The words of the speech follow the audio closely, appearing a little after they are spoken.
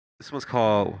This one's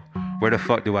called Where the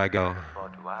Fuck Do I Go?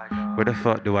 Where the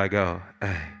fuck do I go?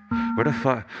 Ay,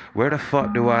 where the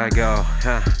fuck do I go?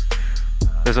 Huh.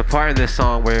 There's a part in this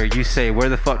song where you say, where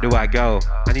the fuck do I go?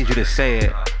 I need you to say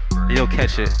it, and you'll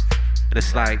catch it. And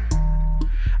it's like,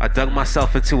 I dug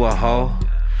myself into a hole.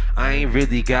 I ain't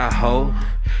really got hope.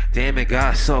 Damn, it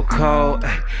got so cold.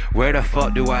 Ay, where the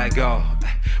fuck do I go?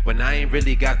 When I ain't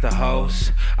really got the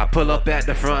hose, I pull up at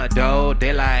the front door.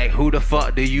 They like, who the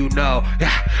fuck do you know?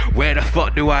 Where the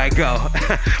fuck do I go?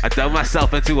 I dug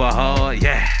myself into a hole.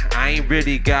 Yeah, I ain't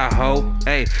really got hope.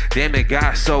 Hey, damn, it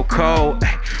got so cold.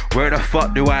 Ay, where the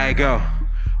fuck do I go?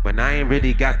 When I ain't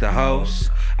really got the hose,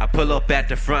 I pull up at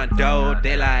the front door.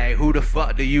 They like, who the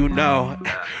fuck do you know?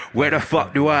 Where the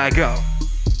fuck do I go?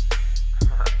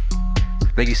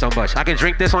 Thank you so much. I can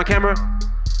drink this on camera?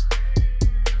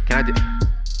 Can I do?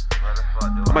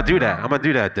 I'm gonna do that. I'm gonna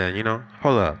do that then, you know?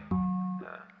 Hold up.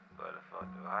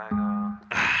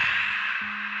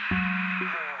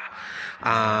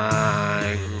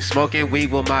 I'm smoking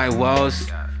weed with my woes,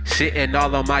 shitting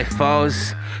all on my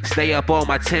foes, stay up on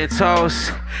my 10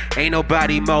 toes. Ain't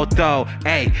nobody moto.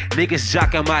 Hey, niggas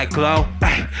jocking my glow.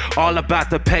 Ay, all about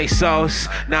the pesos.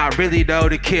 Not really though,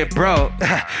 the kid broke.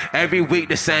 Every week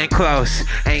the same clothes.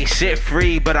 Ain't shit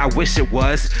free, but I wish it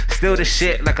was. Still the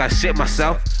shit like I shit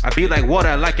myself. I be like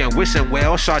water like I'm wishing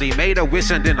well. Shawty made a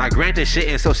wish and then I granted shit,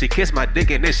 and so she kissed my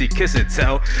dick and then she kissed it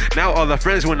tell. Now all the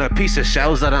friends want a piece of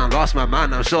shells. I done lost my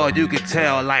mind, I'm sure you can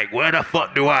tell. Like, where the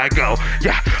fuck do I go?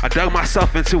 Yeah, I dug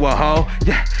myself into a hole.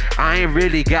 Yeah, I ain't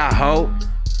really got hope.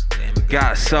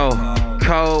 Got so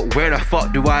cold, where the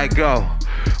fuck do I go?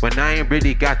 When I ain't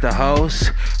really got the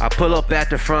hose, I pull up at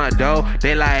the front door.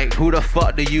 They like, who the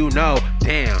fuck do you know?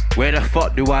 Damn, where the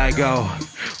fuck do I go?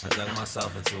 I dug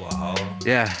myself into a hole.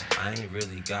 Yeah, I ain't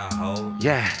really got hope.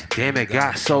 yeah, damn, it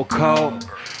got so cold.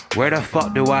 Where the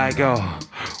fuck do I go?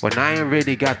 When I ain't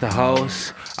really got the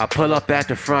hose, I pull up at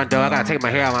the front door. I gotta take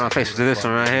my hair out when I'm facing to this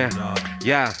one right here.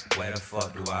 Yeah. Where the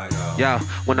fuck do I go? Yo,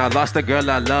 when I lost the girl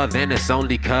I love, and it's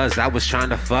only cause I was trying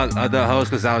to fuck other hoes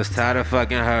cause I was tired of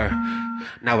fucking her.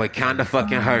 Now it kinda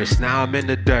fucking hurts. Now I'm in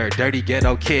the dirt, dirty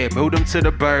ghetto kid. Moved him to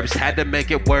the burbs, had to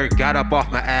make it work. Got up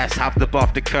off my ass, hopped up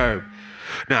off the curb.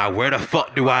 Now where the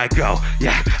fuck do I go?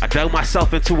 Yeah, I dug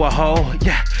myself into a hole.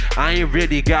 Yeah, I ain't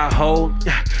really got hold.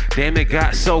 Yeah, damn, it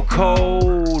got so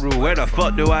cold. Where the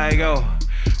fuck do I go?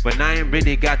 When I ain't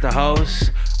really got the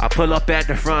hose, I pull up at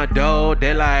the front door.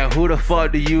 They like, who the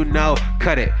fuck do you know?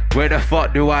 Cut it, where the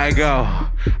fuck do I go?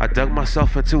 I dug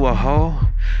myself into a hole.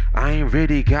 I ain't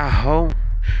really got hope.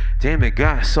 Damn, it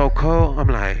got so cold. I'm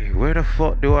like, where the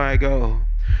fuck do I go?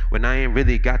 When I ain't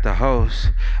really got the hose,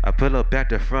 I pull up at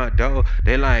the front door.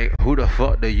 They like, who the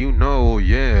fuck do you know?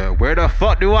 Yeah, where the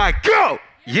fuck do I go?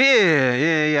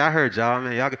 Yeah, I heard y'all,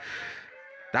 man. Y'all,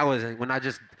 that was when I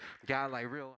just got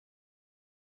like real.